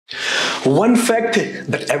One fact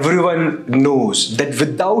that everyone knows, that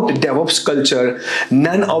without DevOps culture,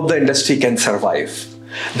 none of the industry can survive.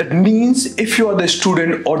 That means if you are the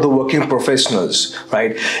student or the working professionals,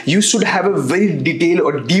 right, you should have a very detailed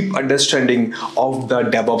or deep understanding of the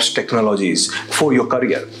DevOps technologies for your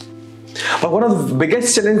career. But one of the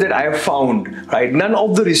biggest challenges that I have found, right, none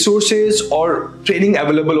of the resources or training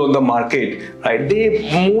available on the market, right,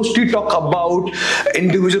 they mostly talk about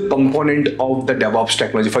individual component of the DevOps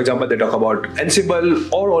technology. For example, they talk about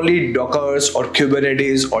Ansible or only Dockers or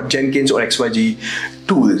Kubernetes or Jenkins or XYZ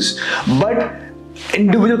tools. But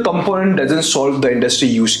individual component doesn't solve the industry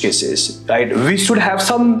use cases, right? We should have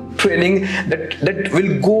some training that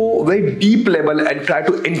will go very deep level and try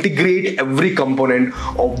to integrate every component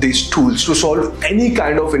of these tools to solve any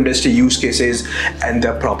kind of industry use cases and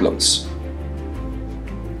their problems.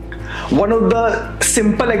 One of the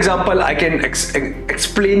simple example I can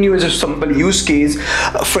explain you as a simple use case.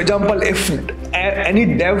 For example, if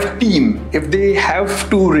any dev team, if they have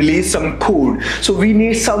to release some code, so we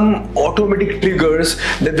need some automatic triggers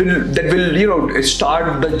that will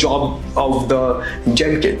start the job of the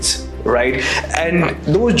Jenkins, right? And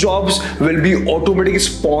those jobs will be automatically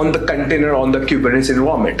spawn the container on the Kubernetes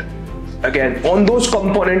environment. Again, on those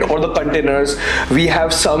components or the containers, we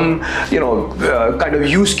have some kind of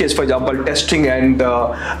use case, for example, testing and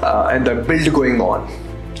the build going on.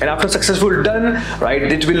 And after successful done, right,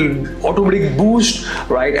 it will automatically boost,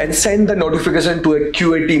 right, and send the notification to a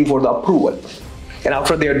QA team for the approval. And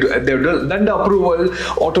after they've done the approval,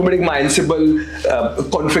 automatic my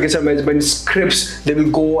Ansible configuration management scripts, they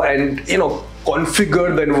will go and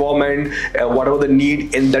configure the environment, whatever the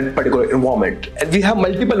need in that particular environment. And we have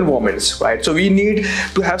multiple environments, right? So we need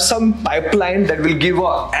to have some pipeline that will give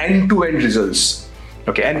end-to-end results.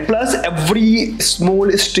 Okay, and plus every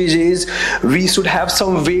small stages, we should have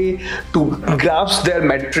some way to grasp their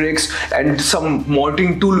metrics and some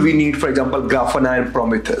monitoring tool we need, for example, Grafana and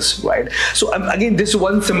Prometheus, right? So again, this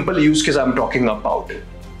one simple use case I'm talking about.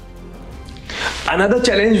 Another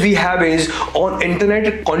challenge we have is on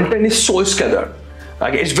internet, content is so scattered.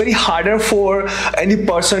 Okay, it's very harder for any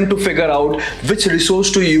person to figure out which resource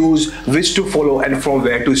to use, which to follow, and from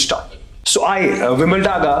where to start. So I, Vimal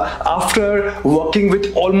Daga, after working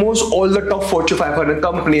with almost all the top Fortune 500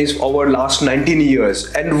 companies over last 19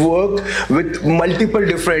 years and work with multiple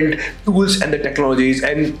different tools and the technologies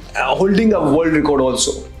and holding a world record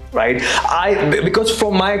also, right? Because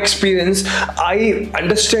from my experience, I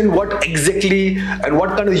understand what exactly and what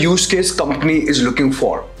kind of use case company is looking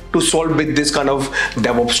for to solve with this kind of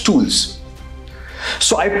DevOps tools.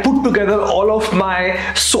 So I put together all of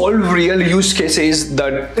my solve real use cases,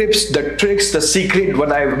 the tips, the tricks, the secret,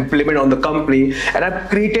 what I implement on the company, and I've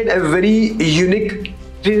created a very unique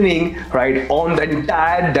training, right, on the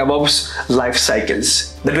entire DevOps life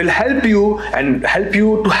cycles that will help you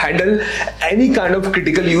to handle any kind of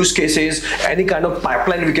critical use cases, any kind of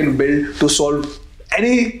pipeline we can build to solve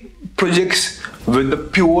any projects with the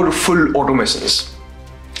pure full automations.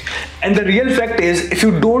 And the real fact is, if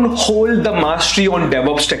you don't hold the mastery on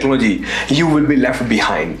DevOps technology, you will be left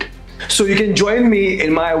behind. So you can join me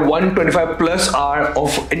in my 125 plus hour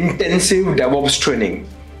of intensive DevOps training,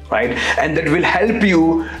 right? And that will help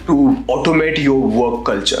you to automate your work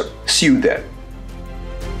culture. See you there.